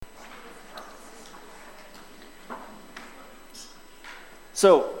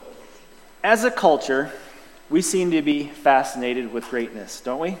So, as a culture, we seem to be fascinated with greatness,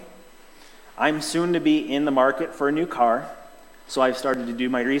 don't we? I'm soon to be in the market for a new car, so I've started to do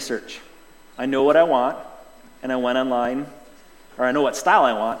my research. I know what I want, and I went online, or I know what style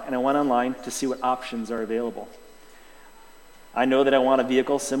I want, and I went online to see what options are available. I know that I want a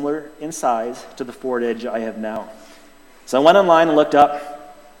vehicle similar in size to the Ford Edge I have now. So I went online and looked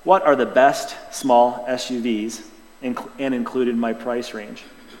up what are the best small SUVs and included my price range.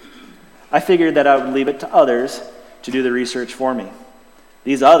 I figured that I would leave it to others to do the research for me.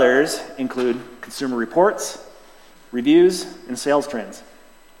 These others include Consumer Reports, reviews, and sales trends.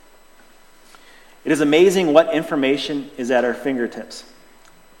 It is amazing what information is at our fingertips.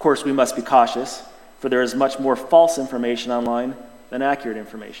 Of course, we must be cautious, for there is much more false information online than accurate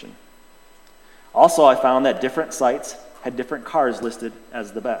information. Also, I found that different sites had different cars listed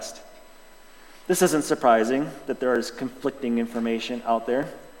as the best. This isn't surprising that there is conflicting information out there,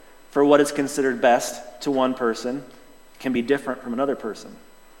 for what is considered best to one person can be different from another person.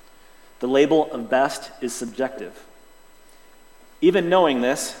 The label of best is subjective. Even knowing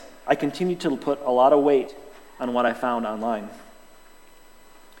this, I continue to put a lot of weight on what I found online.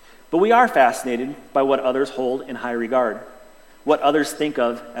 But we are fascinated by what others hold in high regard, what others think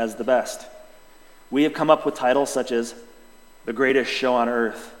of as the best. We have come up with titles such as the greatest show on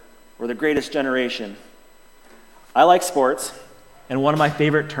earth or the greatest generation. I like sports, and one of my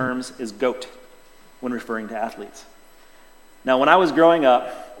favorite terms is GOAT when referring to athletes. Now, when I was growing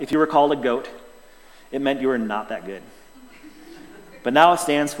up, if you were called a GOAT, it meant you were not that good. But now it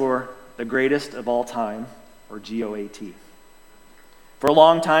stands for the greatest of all time, or GOAT. For a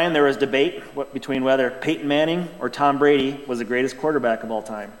long time, there was debate between whether Peyton Manning or Tom Brady was the greatest quarterback of all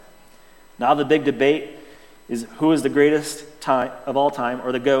time. Now the big debate is who is the greatest of all time,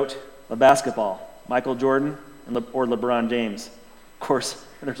 or the GOAT of basketball, Michael Jordan or LeBron James. Of course,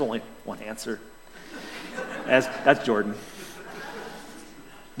 there's only one answer. That's Jordan.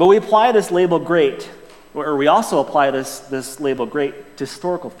 But we apply this label great, or we also apply this label great to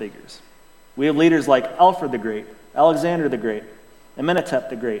historical figures. We have leaders like Alfred the Great, Alexander the Great, Amenhotep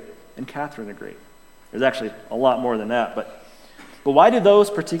the Great, and Catherine the Great. There's actually a lot more than that, but why do those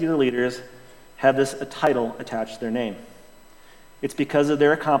particular leaders have this a title attached to their name? It's because of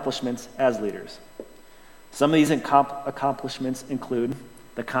their accomplishments as leaders. Some of these accomplishments include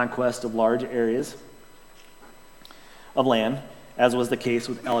the conquest of large areas of land, as was the case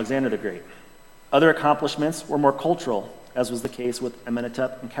with Alexander the Great. Other accomplishments were more cultural, as was the case with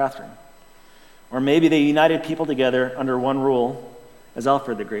Amenhotep and Catherine. Or maybe they united people together under one rule, as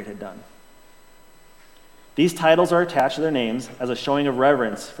Alfred the Great had done. These titles are attached to their names as a showing of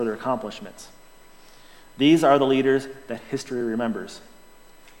reverence for their accomplishments. These are the leaders that history remembers.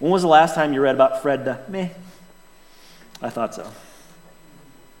 When was the last time you read about Fred the Meh? I thought so.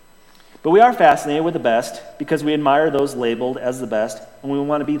 But we are fascinated with the best because we admire those labeled as the best, and we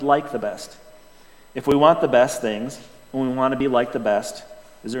want to be like the best. If we want the best things, and we want to be like the best,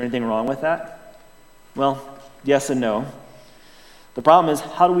 is there anything wrong with that? Well, yes and no. The problem is,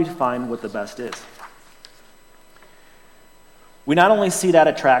 how do we define what the best is? We not only see that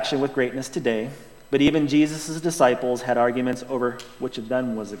attraction with greatness today, but even Jesus' disciples had arguments over which of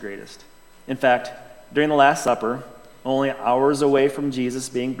them was the greatest. In fact, during the Last Supper, only hours away from Jesus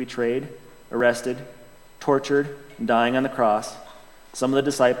being betrayed, arrested, tortured, and dying on the cross, some of the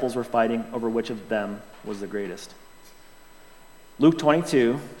disciples were fighting over which of them was the greatest. Luke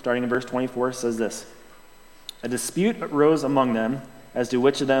 22, starting in verse 24, says this: "A dispute arose among them as to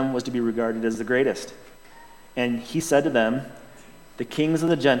which of them was to be regarded as the greatest. And he said to them, 'The kings of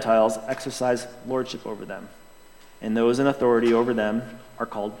the Gentiles exercise lordship over them, and those in authority over them are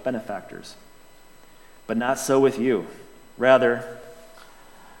called benefactors. But not so with you. Rather,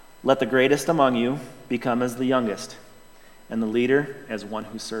 let the greatest among you become as the youngest, and the leader as one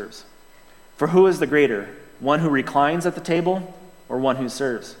who serves. For who is the greater, one who reclines at the table or one who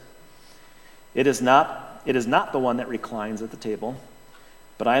serves? It is not the one that reclines at the table,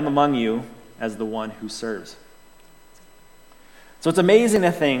 but I am among you as the one who serves.'" So it's amazing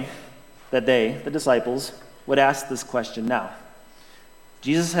to think that they, the disciples, would ask this question now.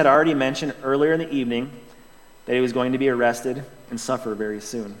 Jesus had already mentioned earlier in the evening that he was going to be arrested and suffer very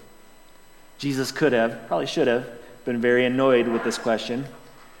soon. Jesus could have, probably should have, been very annoyed with this question,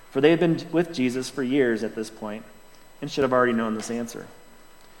 for they had been with Jesus for years at this point and should have already known this answer.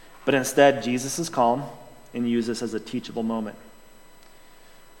 But instead, Jesus is calm and uses this as a teachable moment.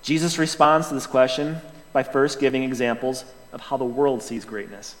 Jesus responds to this question by first giving examples of how the world sees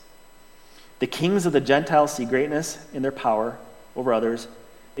greatness. The kings of the Gentiles see greatness in their power over others,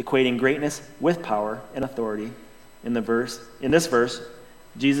 equating greatness with power and authority. In this verse,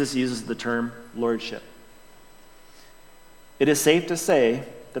 Jesus uses the term lordship. It is safe to say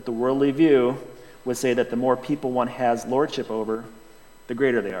that the worldly view would say that the more people one has lordship over, the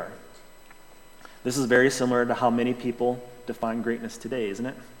greater they are. This is very similar to how many people define greatness today, isn't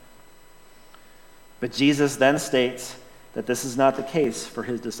it? But Jesus then states that this is not the case for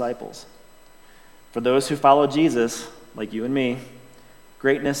his disciples. For those who follow Jesus, like you and me,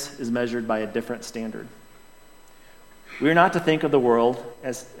 greatness is measured by a different standard. We are not to think of the world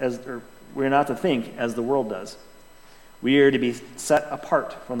we are not to think as the world does. We are to be set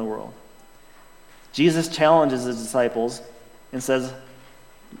apart from the world. Jesus challenges his disciples and says,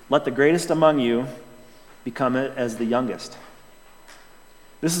 "Let the greatest among you become as the youngest."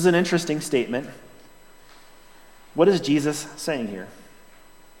 This is an interesting statement. What is Jesus saying here?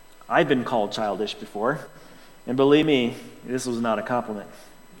 I've been called childish before, and believe me, this was not a compliment.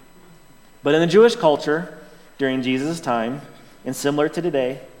 But in the Jewish culture, during Jesus' time, and similar to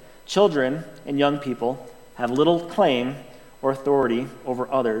today, children and young people have little claim or authority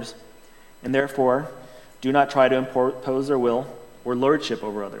over others, and therefore do not try to impose their will or lordship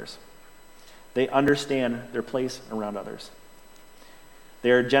over others. They understand their place around others.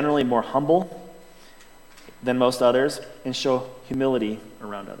 They are generally more humble than most others and show humility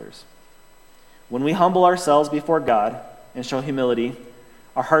around others. When we humble ourselves before God and show humility,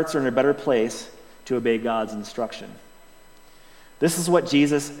 our hearts are in a better place to obey God's instruction. This is what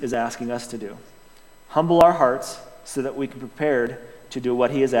Jesus is asking us to do. Humble our hearts so that we can be prepared to do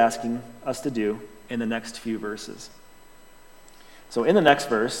what he is asking us to do in the next few verses. So in the next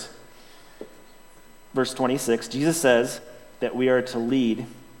verse, verse 26, Jesus says that we are to lead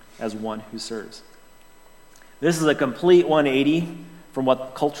as one who serves. This is a complete 180 from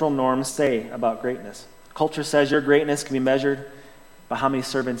what cultural norms say about greatness. Culture says your greatness can be measured by how many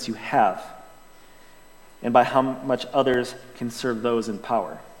servants you have and by how much others can serve those in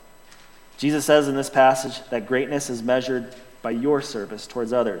power. Jesus says in this passage that greatness is measured by your service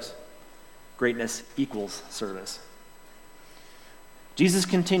towards others. Greatness equals service. Jesus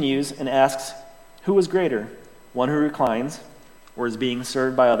continues and asks, who is greater, one who reclines or is being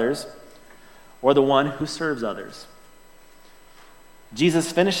served by others, or the one who serves others?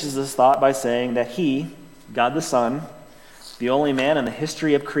 Jesus finishes this thought by saying that he, God the Son, the only man in the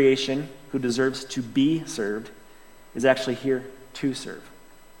history of creation who deserves to be served, is actually here to serve.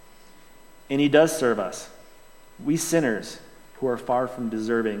 And he does serve us, we sinners who are far from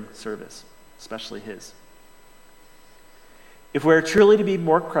deserving service, especially his. If we are truly to be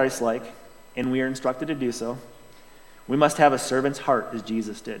more Christ-like, and we are instructed to do so, we must have a servant's heart as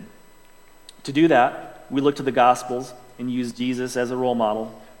Jesus did. To do that, we look to the Gospels and use Jesus as a role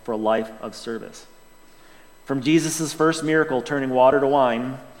model for a life of service. From Jesus' first miracle, turning water to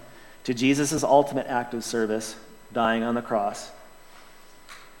wine, to Jesus' ultimate act of service, dying on the cross,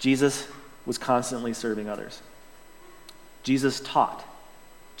 Jesus was constantly serving others. Jesus taught.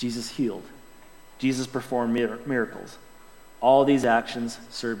 Jesus healed. Jesus performed miracles. All these actions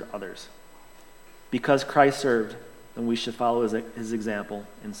served others. Because Christ served, then we should follow his example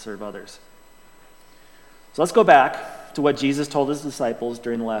and serve others. So let's go back to what Jesus told his disciples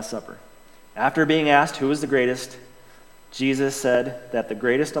during the Last Supper. After being asked who is the greatest, Jesus said that the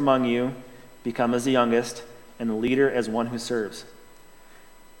greatest among you become as the youngest, and the leader as one who serves.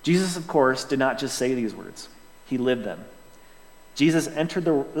 Jesus, of course, did not just say these words. He lived them. Jesus entered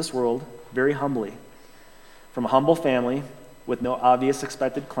this world very humbly, from a humble family with no obvious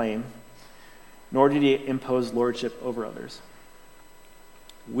expected claim, nor did he impose lordship over others.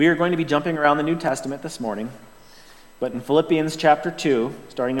 We are going to be jumping around the New Testament this morning, but in Philippians chapter 2,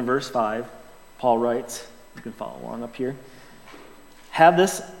 starting in verse 5, Paul writes, you can follow along up here, have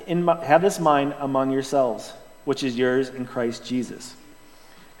this mind among yourselves, which is yours in Christ Jesus,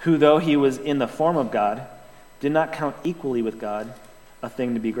 who, though he was in the form of God, did not count equally with God a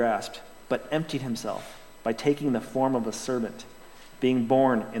thing to be grasped, but emptied himself by taking the form of a servant, being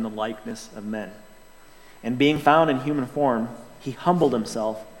born in the likeness of men. And being found in human form, he humbled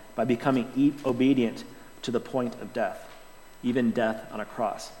himself by becoming obedient to the point of death, even death on a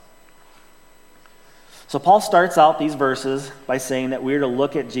cross. So Paul starts out these verses by saying that we are to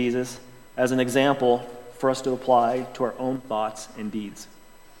look at Jesus as an example for us to apply to our own thoughts and deeds.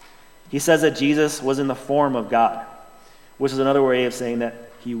 He says that Jesus was in the form of God, which is another way of saying that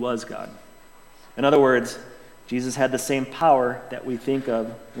he was God. In other words, Jesus had the same power that we think of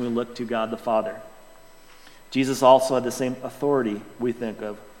when we look to God the Father. Jesus also had the same authority we think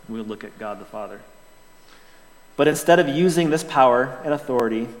of when we look at God the Father. But instead of using this power and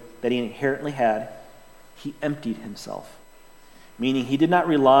authority that he inherently had, he emptied himself, meaning he did not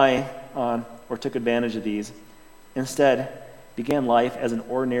rely on or took advantage of these. Instead, began life as an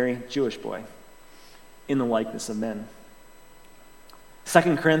ordinary Jewish boy in the likeness of men.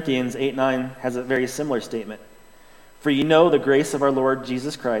 2 Corinthians 8:9 has a very similar statement. For you know the grace of our Lord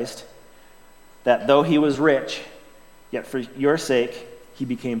Jesus Christ, that though he was rich, yet for your sake he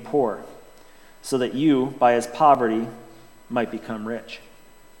became poor, so that you, by his poverty, might become rich.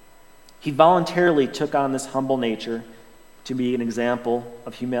 He voluntarily took on this humble nature to be an example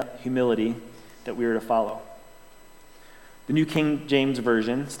of humility that we are to follow. The New King James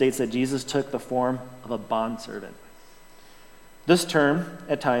Version states that Jesus took the form of a bondservant. This term,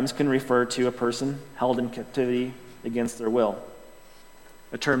 at times, can refer to a person held in captivity against their will,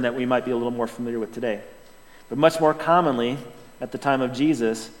 a term that we might be a little more familiar with today. But much more commonly, at the time of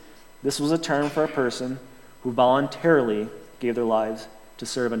Jesus, this was a term for a person who voluntarily gave their lives to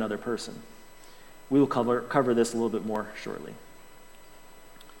serve another person. We will cover this a little bit more shortly.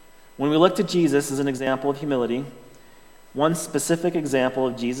 When we look to Jesus as an example of humility, one specific example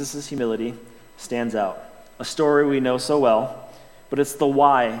of Jesus' humility stands out, a story we know so well, but it's the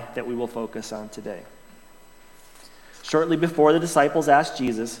why that we will focus on today. Shortly before the disciples asked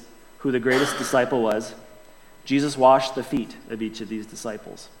Jesus who the greatest disciple was, Jesus washed the feet of each of these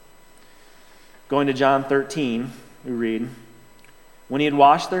disciples. Going to John 13, we read, When he had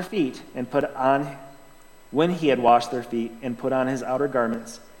washed their feet and put on his outer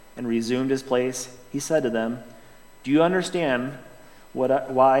garments and resumed his place, he said to them, Do you understand what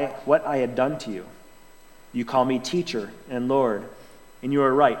I had done to you? You call me teacher and Lord, and you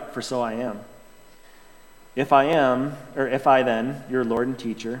are right, for so I am. If I then, your Lord and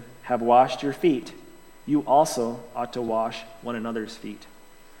teacher, have washed your feet, you also ought to wash one another's feet.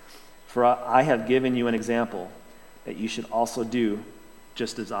 For I have given you an example that you should also do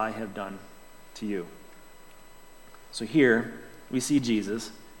just as I have done to you. So here we see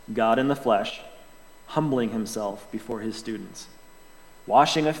Jesus, God in the flesh, humbling himself before his students.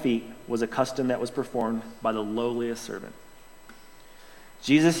 Washing of feet was a custom that was performed by the lowliest servant.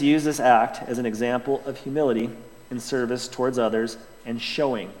 Jesus used this act as an example of humility in service towards others and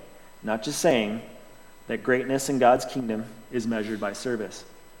showing, not just saying, that greatness in God's kingdom is measured by service.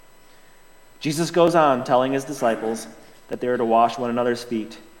 Jesus goes on telling his disciples that they are to wash one another's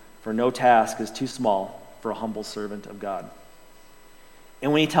feet, for no task is too small for a humble servant of God.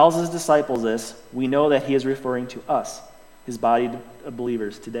 And when he tells his disciples this, we know that he is referring to us, his body of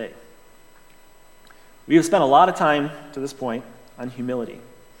believers today. We have spent a lot of time to this point on humility.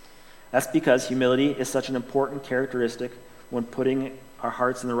 That's because humility is such an important characteristic when putting our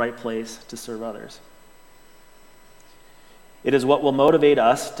hearts in the right place to serve others. It is what will motivate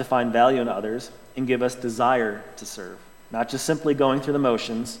us to find value in others and give us desire to serve, not just simply going through the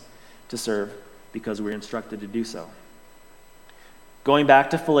motions to serve because we're instructed to do so. Going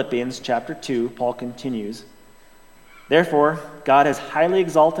back to Philippians chapter 2, Paul continues, Therefore, God has highly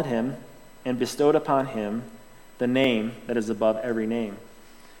exalted him and bestowed upon him the name that is above every name,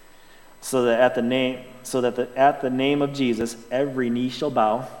 so that at the name of Jesus every knee shall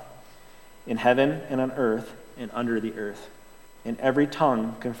bow in heaven and on earth and under the earth, and every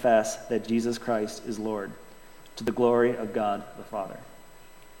tongue confess that Jesus Christ is Lord, to the glory of God the Father.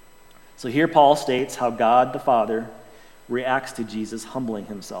 So here Paul states how God the Father reacts to Jesus humbling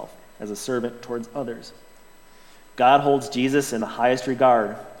himself as a servant towards others. God holds Jesus in the highest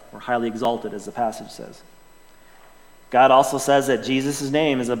regard, or highly exalted, as the passage says. God also says that Jesus'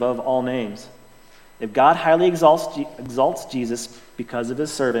 name is above all names. If God highly exalts Jesus because of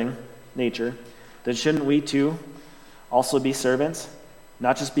his serving nature, then shouldn't we too also be servants?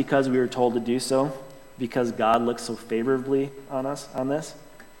 Not just because we were told to do so, because God looks so favorably on us on this.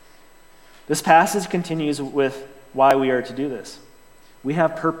 This passage continues with why we are to do this. We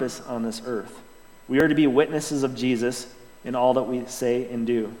have purpose on this earth. We are to be witnesses of Jesus in all that we say and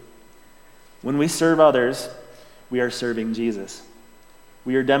do. When we serve others, we are serving Jesus.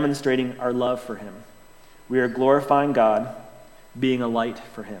 We are demonstrating our love for him. We are glorifying God, being a light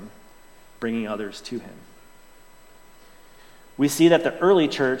for him, bringing others to him. We see that the early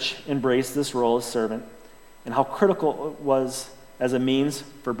church embraced this role as servant and how critical it was as a means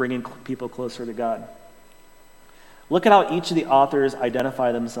for bringing people closer to God. Look at how each of the authors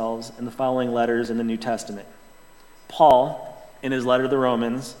identify themselves in the following letters in the New Testament. Paul, in his letter to the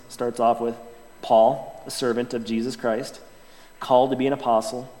Romans, starts off with, Paul, a servant of Jesus Christ, called to be an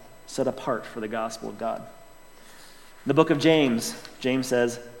apostle, set apart for the gospel of God. In the book of James, James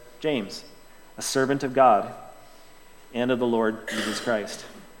says, James, a servant of God and of the Lord Jesus Christ.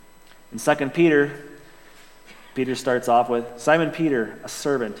 In 2 Peter, Peter starts off with, Simon Peter, a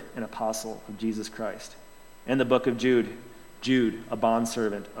servant and apostle of Jesus Christ. In the book of Jude, Jude, a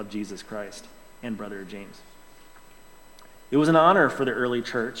bondservant of Jesus Christ and brother of James. It was an honor for the early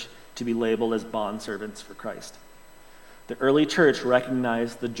church to be labeled as bondservants for Christ. The early church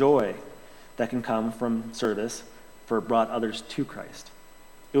recognized the joy that can come from service for it brought others to Christ.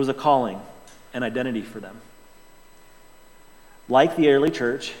 It was a calling, an identity for them. Like the early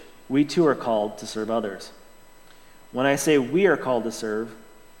church, we too are called to serve others. When I say we are called to serve,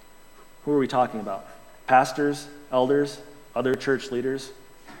 who are we talking about? Pastors, elders, other church leaders?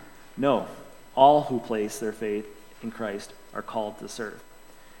 No, all who place their faith in Christ are called to serve.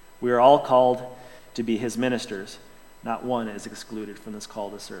 We are all called to be his ministers. Not one is excluded from this call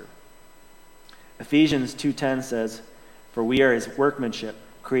to serve. Ephesians 2:10 says, "For we are his workmanship,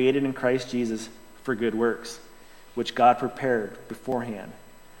 created in Christ Jesus for good works, which God prepared beforehand,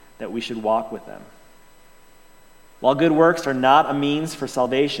 that we should walk with them." While good works are not a means for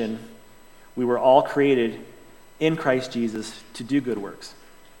salvation, we were all created in Christ Jesus to do good works.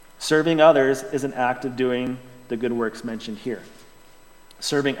 Serving others is an act of doing the good works mentioned here.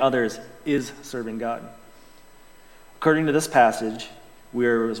 Serving others is serving God. According to this passage, we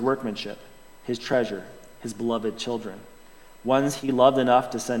are his workmanship, his treasure, his beloved children, ones he loved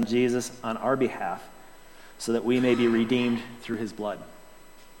enough to send Jesus on our behalf so that we may be redeemed through his blood.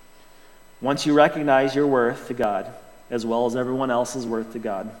 Once you recognize your worth to God, as well as everyone else's worth to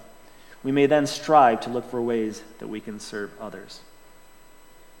God, we may then strive to look for ways that we can serve others.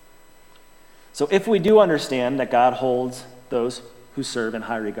 So if we do understand that God holds those who serve in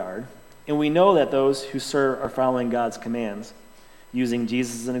high regard, and we know that those who serve are following God's commands, using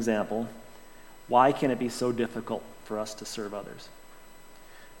Jesus as an example, why can it be so difficult for us to serve others?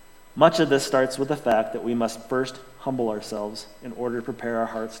 Much of this starts with the fact that we must first humble ourselves in order to prepare our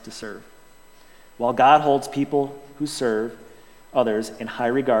hearts to serve. While God holds people who serve others in high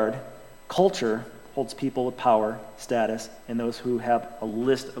regard, culture holds people with power, status, and those who have a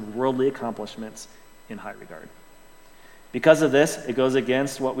list of worldly accomplishments in high regard. Because of this, it goes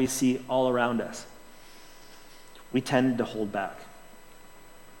against what we see all around us. We tend to hold back.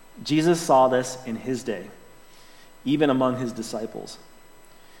 Jesus saw this in his day, even among his disciples.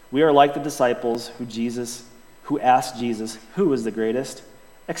 We are like the disciples who asked Jesus who was the greatest,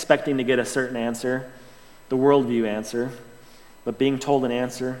 expecting to get a certain answer, the worldview answer, but being told an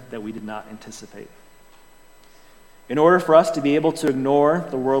answer that we did not anticipate. In order for us to be able to ignore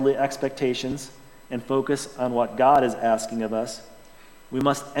the worldly expectations and focus on what God is asking of us, we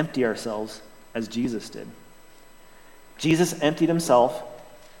must empty ourselves as Jesus did. Jesus emptied himself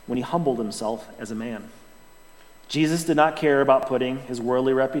when he humbled himself as a man. Jesus did not care about putting his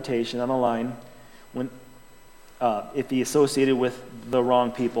worldly reputation on the line if he associated with the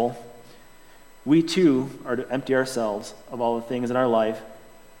wrong people. We too are to empty ourselves of all the things in our life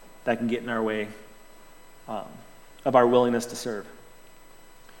that can get in our way of our willingness to serve.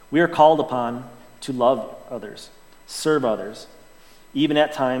 We are called upon to love others, serve others, even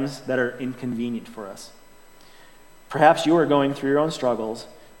at times that are inconvenient for us. Perhaps you are going through your own struggles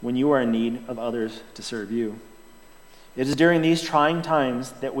when you are in need of others to serve you. It is during these trying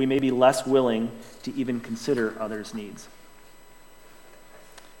times that we may be less willing to even consider others' needs.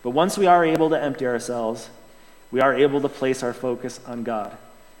 But once we are able to empty ourselves, we are able to place our focus on God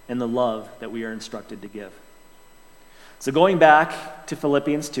and the love that we are instructed to give. So going back to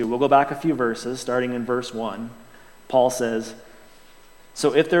Philippians 2, we'll go back a few verses, starting in verse 1. Paul says,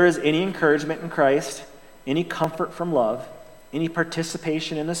 "So if there is any encouragement in Christ, any comfort from love, any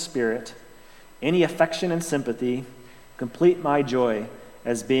participation in the Spirit, any affection and sympathy, complete my joy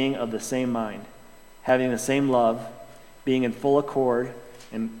as being of the same mind, having the same love, being in full accord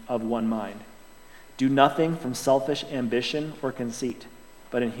and of one mind. Do nothing from selfish ambition or conceit,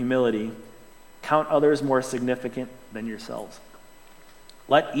 but in humility count others more significant than yourselves.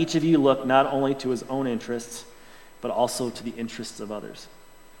 Let each of you look not only to his own interests, but also to the interests of others."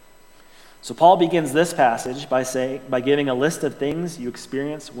 So Paul begins this passage by giving a list of things you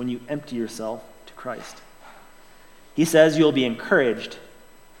experience when you empty yourself to Christ. He says you'll be encouraged,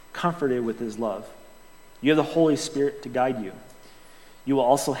 comforted with his love. You have the Holy Spirit to guide you. You will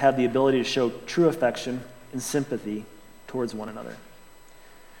also have the ability to show true affection and sympathy towards one another.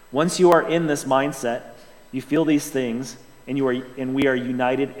 Once you are in this mindset, you feel these things, and we are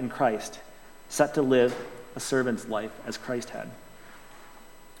united in Christ, set to live a servant's life as Christ had.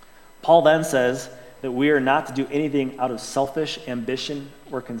 Paul then says that we are not to do anything out of selfish ambition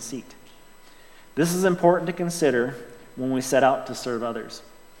or conceit. This is important to consider when we set out to serve others.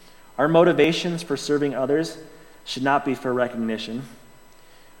 Our motivations for serving others should not be for recognition.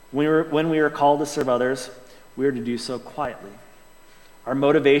 When we are called to serve others, we are to do so quietly. Our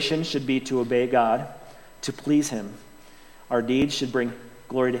motivation should be to obey God, to please him. Our deeds should bring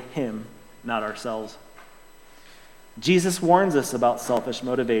glory to him, not ourselves. Jesus warns us about selfish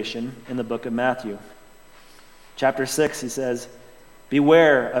motivation in the book of Matthew. Chapter 6, he says,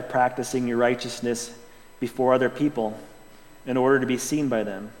 "Beware of practicing your righteousness before other people in order to be seen by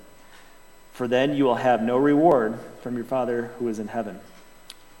them, for then you will have no reward from your Father who is in heaven.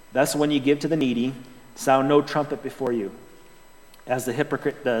 Thus, when you give to the needy, sound no trumpet before you, as the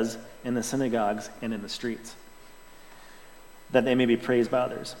hypocrite does in the synagogues and in the streets, that they may be praised by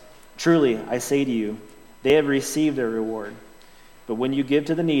others. Truly, I say to you, they have received their reward. But when you give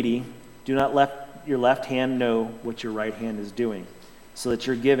to the needy, do not let your left hand know what your right hand is doing, so that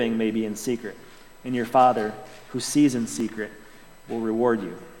your giving may be in secret, and your Father, who sees in secret, will reward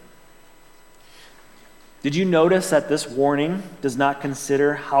you." Did you notice that this warning does not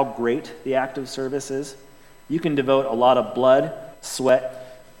consider how great the act of service is? You can devote a lot of blood,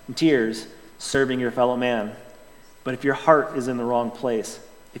 sweat, and tears serving your fellow man. But if your heart is in the wrong place,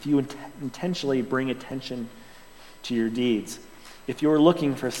 if you intentionally bring attention to your deeds, if you're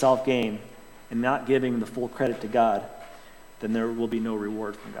looking for self-gain and not giving the full credit to God, then there will be no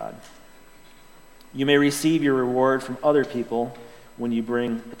reward from God. You may receive your reward from other people when you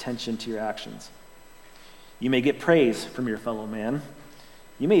bring attention to your actions. You may get praise from your fellow man.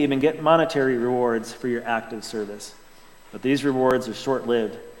 You may even get monetary rewards for your act of service. But these rewards are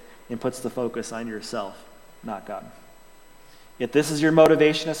short-lived and puts the focus on yourself, not God. If this is your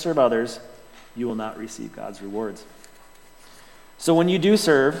motivation to serve others, you will not receive God's rewards. So when you do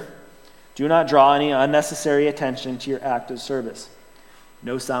serve, do not draw any unnecessary attention to your act of service.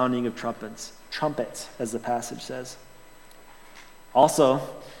 No sounding of trumpets, as the passage says. Also,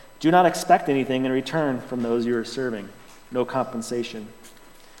 do not expect anything in return from those you are serving. No compensation.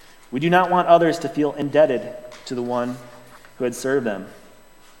 We do not want others to feel indebted to the one who had served them.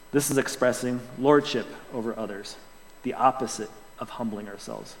 This is expressing lordship over others, the opposite of humbling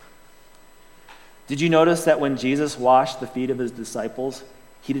ourselves. Did you notice that when Jesus washed the feet of his disciples,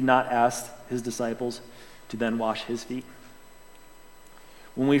 he did not ask his disciples to then wash his feet?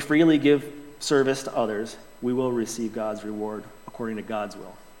 When we freely give service to others, we will receive God's reward according to God's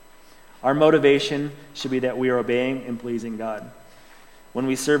will. Our motivation should be that we are obeying and pleasing God. When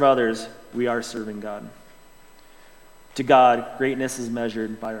we serve others, we are serving God. To God, greatness is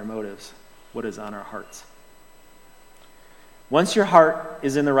measured by our motives, what is on our hearts. Once your heart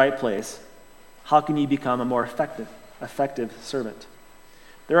is in the right place, how can you become a more effective servant?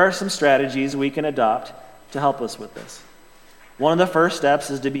 There are some strategies we can adopt to help us with this. One of the first steps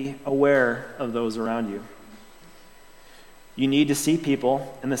is to be aware of those around you. You need to see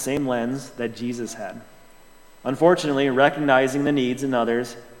people in the same lens that Jesus had. Unfortunately, recognizing the needs in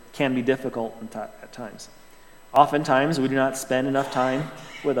others can be difficult at times. Oftentimes, we do not spend enough time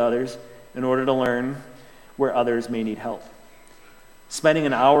with others in order to learn where others may need help. Spending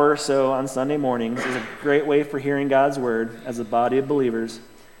an hour or so on Sunday mornings is a great way for hearing God's word as a body of believers.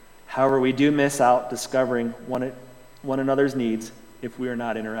 However, we do miss out discovering one another's needs if we are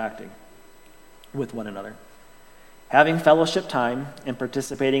not interacting with one another. Having fellowship time and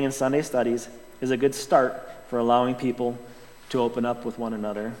participating in Sunday studies is a good start for allowing people to open up with one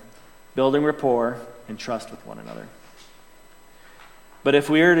another, building rapport and trust with one another. But if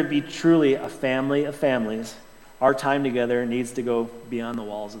we are to be truly a family of families, our time together needs to go beyond the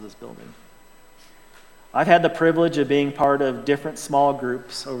walls of this building. I've had the privilege of being part of different small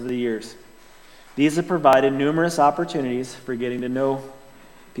groups over the years. These have provided numerous opportunities for getting to know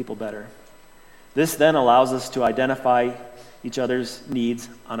people better. This then allows us to identify each other's needs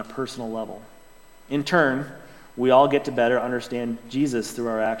on a personal level. In turn, we all get to better understand Jesus through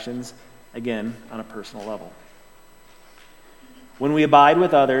our actions, again, on a personal level. When we abide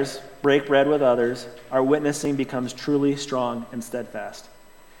with others, break bread with others, our witnessing becomes truly strong and steadfast.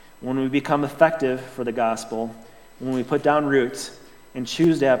 When we become effective for the gospel, when we put down roots and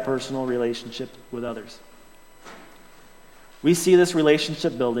choose to have personal relationship with others. We see this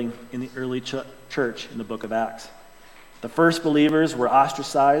relationship building in the early church in the book of Acts. The first believers were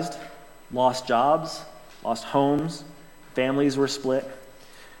ostracized, lost jobs, lost homes, families were split.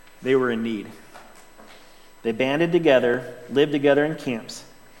 They were in need. They banded together, lived together in camps.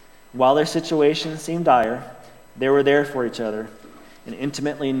 While their situation seemed dire, they were there for each other and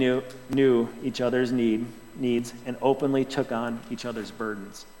intimately knew each other's needs and openly took on each other's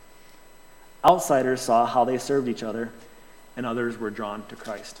burdens. Outsiders saw how they served each other, and others were drawn to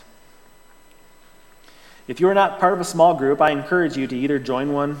Christ. If you are not part of a small group, I encourage you to either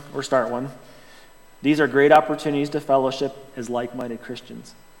join one or start one. These are great opportunities to fellowship as like-minded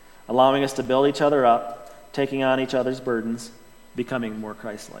Christians, allowing us to build each other up, taking on each other's burdens, becoming more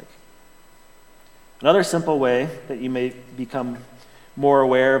Christ-like. Another simple way that you may become more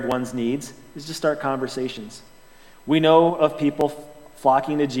aware of one's needs is to start conversations. We know of people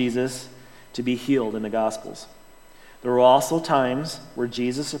flocking to Jesus to be healed in the Gospels. There were also times where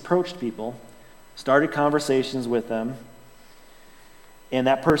Jesus approached people, started conversations with them, and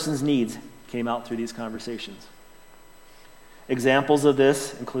that person's needs came out through these conversations. Examples of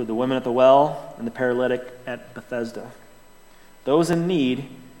this include the woman at the well and the paralytic at Bethesda. Those in need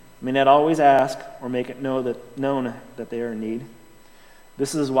may not always ask or make it known that they are in need.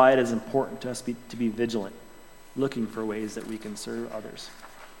 This is why it is important to us to be vigilant, looking for ways that we can serve others.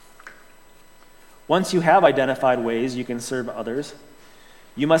 Once you have identified ways you can serve others,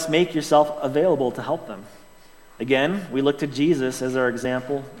 you must make yourself available to help them. Again, we look to Jesus as our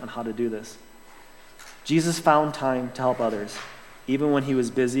example on how to do this. Jesus found time to help others, even when he was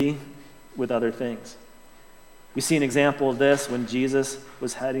busy with other things. We see an example of this when Jesus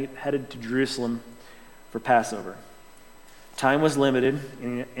was headed to Jerusalem for Passover. Time was limited,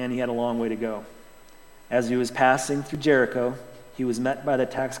 and he had a long way to go. As he was passing through Jericho, he was met by the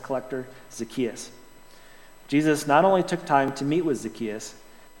tax collector Zacchaeus. Jesus not only took time to meet with Zacchaeus,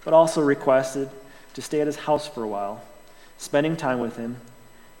 but also requested to stay at his house for a while, spending time with him,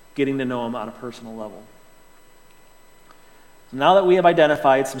 getting to know him on a personal level. Now that we have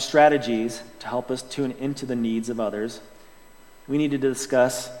identified some strategies to help us tune into the needs of others, we need to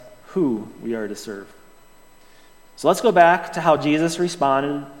discuss who we are to serve. So let's go back to how Jesus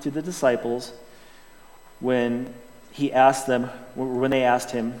responded to the disciples when they asked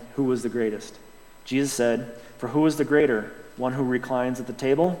him who was the greatest. Jesus said, "For who is the greater, one who reclines at the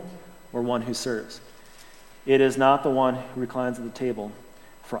table or one who serves? It is not the one who reclines at the table,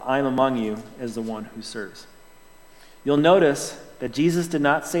 for I am among you as the one who serves." You'll notice that Jesus did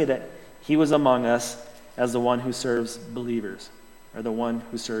not say that he was among us as the one who serves believers or the one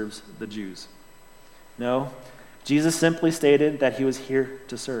who serves the Jews. No, Jesus simply stated that he was here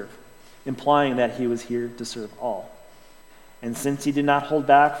to serve, implying that he was here to serve all. And since he did not hold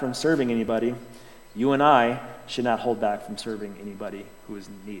back from serving anybody, you and I should not hold back from serving anybody who is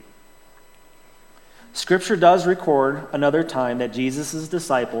in need. Scripture does record another time that Jesus'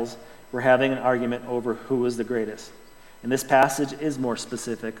 disciples were having an argument over who was the greatest. And this passage is more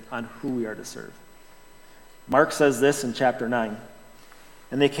specific on who we are to serve. Mark says this in chapter 9.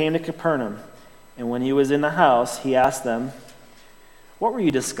 "And they came to Capernaum, and when he was in the house, he asked them, 'What were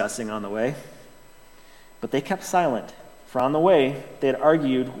you discussing on the way?' But they kept silent, for on the way they had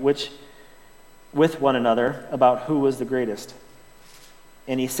argued with one another about who was the greatest.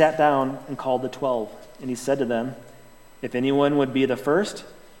 And he sat down and called the 12, and he said to them, 'If anyone would be the first,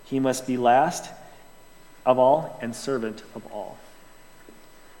 he must be last of all and servant of all.'"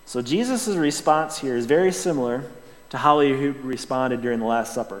 So Jesus' response here is very similar to how he responded during the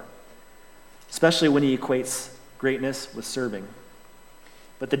Last Supper, especially when he equates greatness with serving.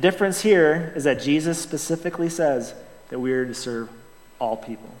 But the difference here is that Jesus specifically says that we are to serve all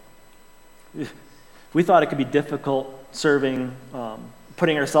people. We thought it could be difficult serving,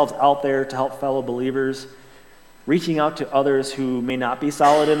 putting ourselves out there to help fellow believers, reaching out to others who may not be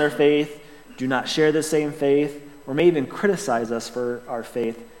solid in their faith, do not share the same faith, or may even criticize us for our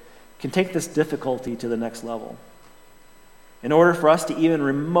faith, can take this difficulty to the next level. In order for us to even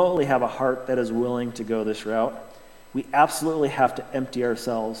remotely have a heart that is willing to go this route, we absolutely have to empty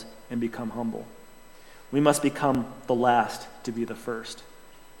ourselves and become humble. We must become the last to be the first.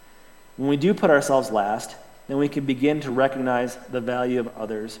 When we do put ourselves last, then we can begin to recognize the value of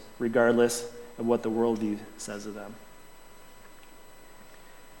others, regardless of what the worldview says of them.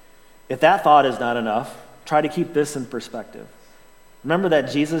 If that thought is not enough, try to keep this in perspective. Remember that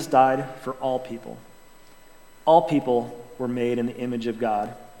Jesus died for all people. All people were made in the image of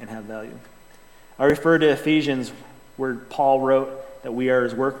God and have value. I refer to Ephesians, where Paul wrote that we are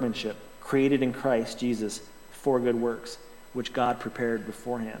his workmanship, created in Christ Jesus for good works, which God prepared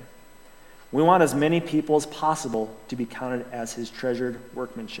beforehand. We want as many people as possible to be counted as his treasured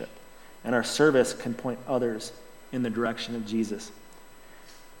workmanship, and our service can point others in the direction of Jesus.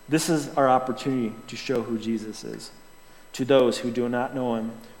 This is our opportunity to show who Jesus is, to those who do not know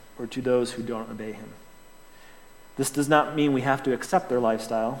him or to those who don't obey him. This does not mean we have to accept their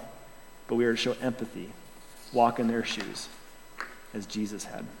lifestyle, but we are to show empathy, walk in their shoes, as Jesus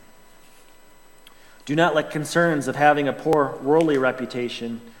had. Do not let concerns of having a poor worldly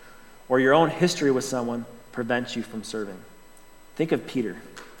reputation or your own history with someone prevent you from serving. Think of Peter.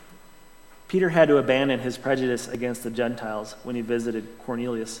 Peter had to abandon his prejudice against the Gentiles when he visited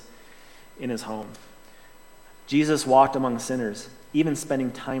Cornelius in his home. Jesus walked among sinners, even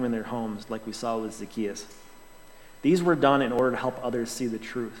spending time in their homes like we saw with Zacchaeus. These were done in order to help others see the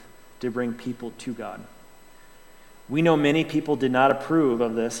truth, to bring people to God. We know many people did not approve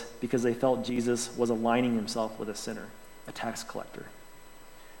of this because they felt Jesus was aligning himself with a sinner, a tax collector.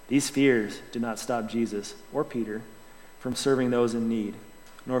 These fears did not stop Jesus or Peter from serving those in need,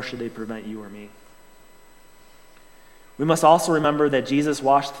 nor should they prevent you or me. We must also remember that Jesus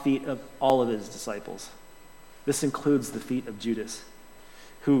washed the feet of all of his disciples. This includes the feet of Judas,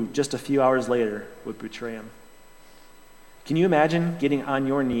 who just a few hours later would betray him. Can you imagine getting on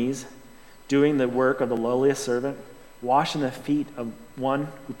your knees, doing the work of the lowliest servant, washing the feet of one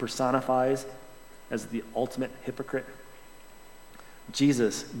who personifies as the ultimate hypocrite?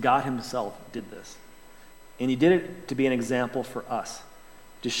 Jesus, God himself, did this. And he did it to be an example for us,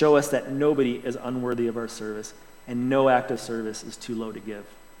 to show us that nobody is unworthy of our service, and no act of service is too low to give.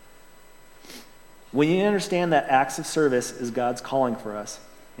 When you understand that acts of service is God's calling for us,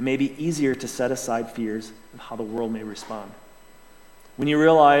 it may be easier to set aside fears of how the world may respond. When you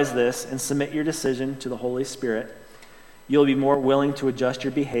realize this and submit your decision to the Holy Spirit, you'll be more willing to adjust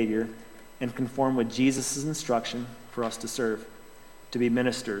your behavior and conform with Jesus' instruction for us to serve, to be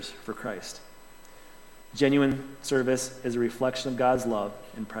ministers for Christ. Genuine service is a reflection of God's love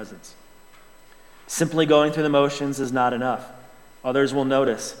and presence. Simply going through the motions is not enough. Others will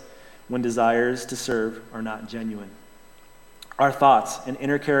notice when desires to serve are not genuine. Our thoughts and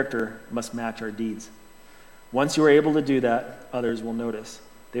inner character must match our deeds. Once you are able to do that, others will notice.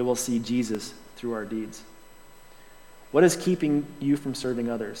 They will see Jesus through our deeds. What is keeping you from serving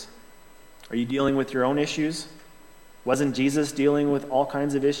others? Are you dealing with your own issues? Wasn't Jesus dealing with all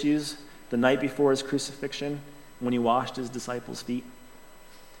kinds of issues the night before his crucifixion when he washed his disciples' feet?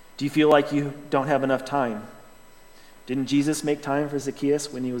 Do you feel like you don't have enough time? Didn't Jesus make time for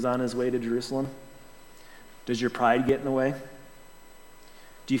Zacchaeus when he was on his way to Jerusalem? Does your pride get in the way?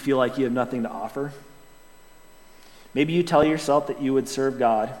 Do you feel like you have nothing to offer? Maybe you tell yourself that you would serve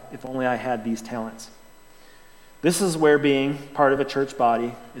God if only I had these talents. This is where being part of a church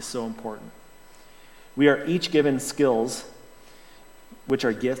body is so important. We are each given skills, which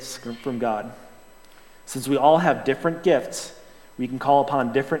are gifts from God. Since we all have different gifts, we can call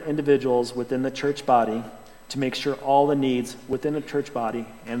upon different individuals within the church body to make sure all the needs within the church body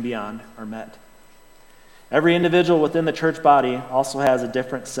and beyond are met. Every individual within the church body also has a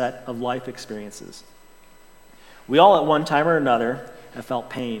different set of life experiences. We all at one time or another have felt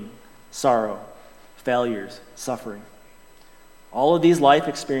pain, sorrow, failures, suffering. All of these life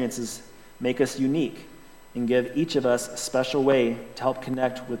experiences make us unique and give each of us a special way to help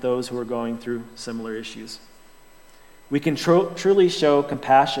connect with those who are going through similar issues. We can truly show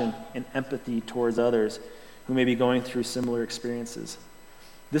compassion and empathy towards others who may be going through similar experiences.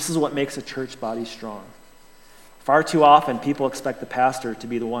 This is what makes a church body strong. Far too often, people expect the pastor to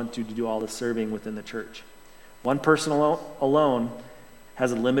be the one to do all the serving within the church. One person alone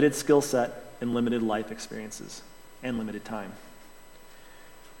has a limited skill set and limited life experiences and limited time.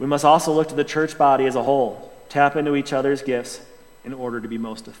 We must also look to the church body as a whole, tap into each other's gifts in order to be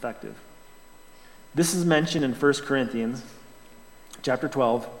most effective. This is mentioned in 1 Corinthians chapter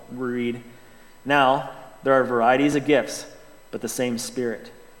 12. We read, "Now there are varieties of gifts, but the same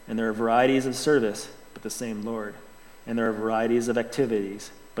Spirit. And there are varieties of service, but the same Lord. And there are varieties of activities,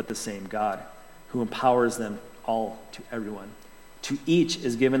 but the same God, who empowers them all to everyone. To each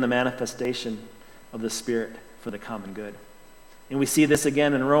is given the manifestation of the Spirit for the common good." And we see this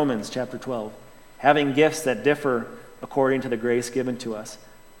again in Romans chapter 12. "Having gifts that differ according to the grace given to us,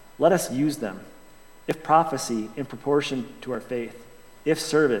 let us use them. If prophecy, in proportion to our faith. If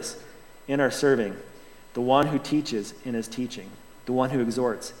service, in our serving. The one who teaches, in his teaching. The one who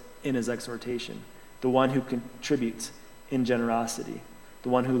exhorts, in his exhortation. The one who contributes, in generosity. The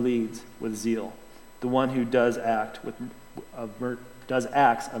one who leads, with zeal. The one who does acts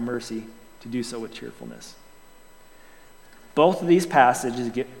of mercy, to do so with cheerfulness." Both of these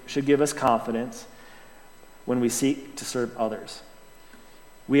passages should give us confidence when we seek to serve others.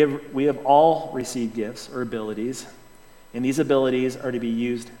 We have all received gifts or abilities, and these abilities are to be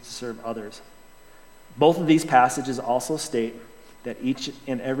used to serve others. Both of these passages also state that each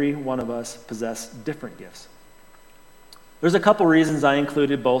and every one of us possess different gifts. There's a couple reasons I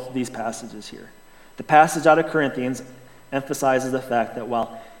included both of these passages here. The passage out of Corinthians emphasizes the fact that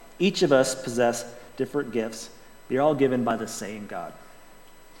while each of us possess different gifts, they're all given by the same God,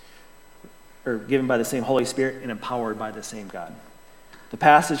 or given by the same Holy Spirit and empowered by the same God. The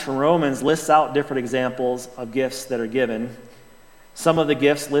passage from Romans lists out different examples of gifts that are given. Some of the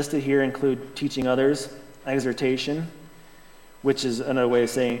gifts listed here include teaching others, exhortation, which is another way of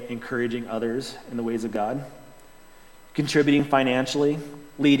saying encouraging others in the ways of God, contributing financially,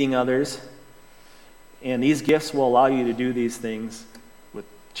 leading others. And these gifts will allow you to do these things with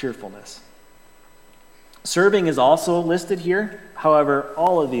cheerfulness. Serving is also listed here. However,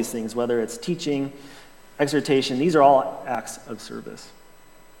 all of these things, whether it's teaching, exhortation, these are all acts of service.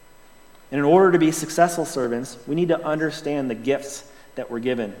 And in order to be successful servants, we need to understand the gifts that we're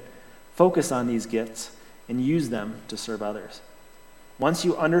given, focus on these gifts, and use them to serve others. Once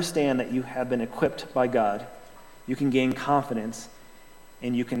you understand that you have been equipped by God, you can gain confidence,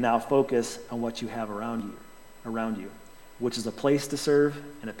 and you can now focus on what you have around you, which is a place to serve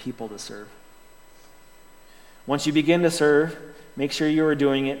and a people to serve. Once you begin to serve, make sure you are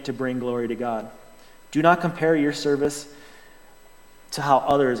doing it to bring glory to God. Do not compare your service to how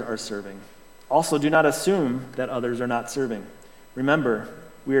others are serving. Also, do not assume that others are not serving. Remember,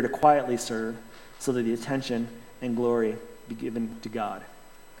 we are to quietly serve so that the attention and glory be given to God,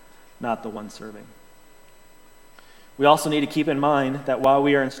 not the one serving. We also need to keep in mind that while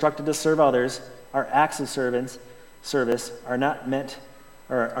we are instructed to serve others, our acts of service are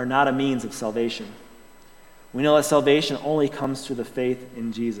not a means of salvation. We know that salvation only comes through the faith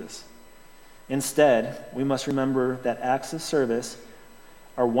in Jesus. Instead, we must remember that acts of service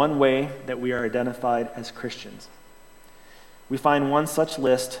are one way that we are identified as Christians. We find one such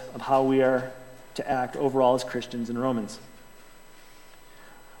list of how we are to act overall as Christians in Romans.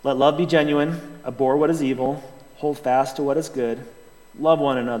 Let love be genuine, abhor what is evil, hold fast to what is good, love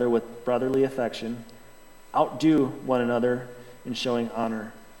one another with brotherly affection, outdo one another in showing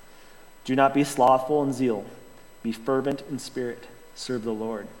honor. Do not be slothful in zeal. Be fervent in spirit. Serve the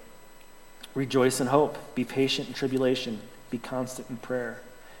Lord. Rejoice in hope. Be patient in tribulation. Be constant in prayer.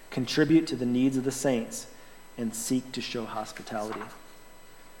 Contribute to the needs of the saints and seek to show hospitality.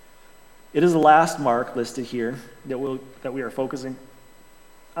 It is the last mark listed here that we are focusing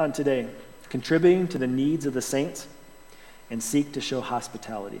on today. Contributing to the needs of the saints and seek to show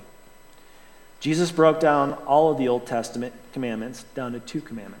hospitality. Jesus broke down all of the Old Testament commandments down to 2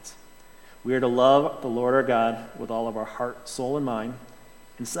 commandments. We are to love the Lord our God with all of our heart, soul, and mind.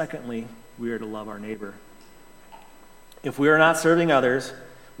 And secondly, we are to love our neighbor. If we are not serving others,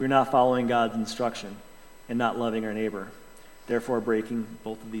 we are not following God's instruction and not loving our neighbor, therefore breaking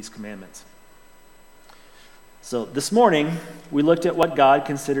both of these commandments. So this morning, we looked at what God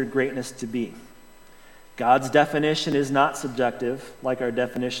considered greatness to be. God's definition is not subjective like our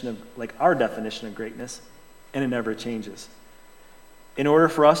definition of greatness, and it never changes. In order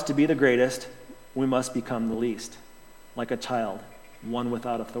for us to be the greatest, we must become the least, like a child, one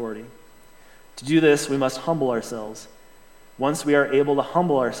without authority. To do this, we must humble ourselves. Once we are able to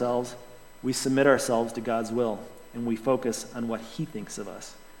humble ourselves, we submit ourselves to God's will, and we focus on what He thinks of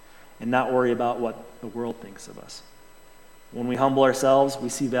us, and not worry about what the world thinks of us. When we humble ourselves, we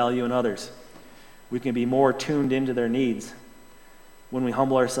see value in others. We can be more tuned into their needs. When we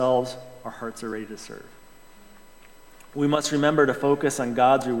humble ourselves, our hearts are ready to serve. We must remember to focus on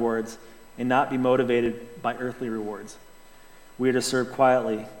God's rewards and not be motivated by earthly rewards. We are to serve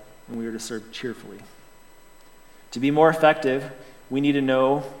quietly, and we are to serve cheerfully. To be more effective, we need to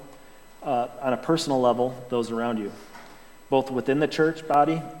know on a personal level those around you, both within the church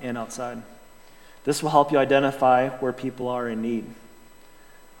body and outside. This will help you identify where people are in need.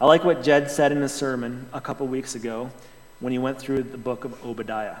 I like what Jed said in his sermon a couple weeks ago when he went through the book of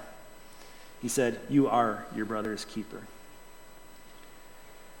Obadiah. He said, "You are your brother's keeper."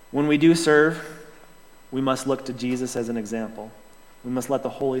 When we do serve, we must look to Jesus as an example. We must let the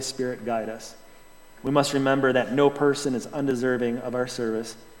Holy Spirit guide us. We must remember that no person is undeserving of our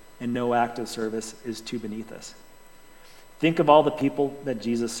service, and no act of service is too beneath us. Think of all the people that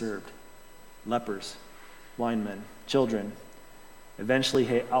Jesus served: lepers, blind men, children. Eventually,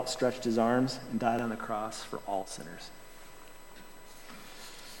 he outstretched his arms and died on the cross for all sinners.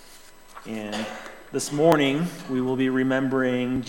 And this morning, we will be remembering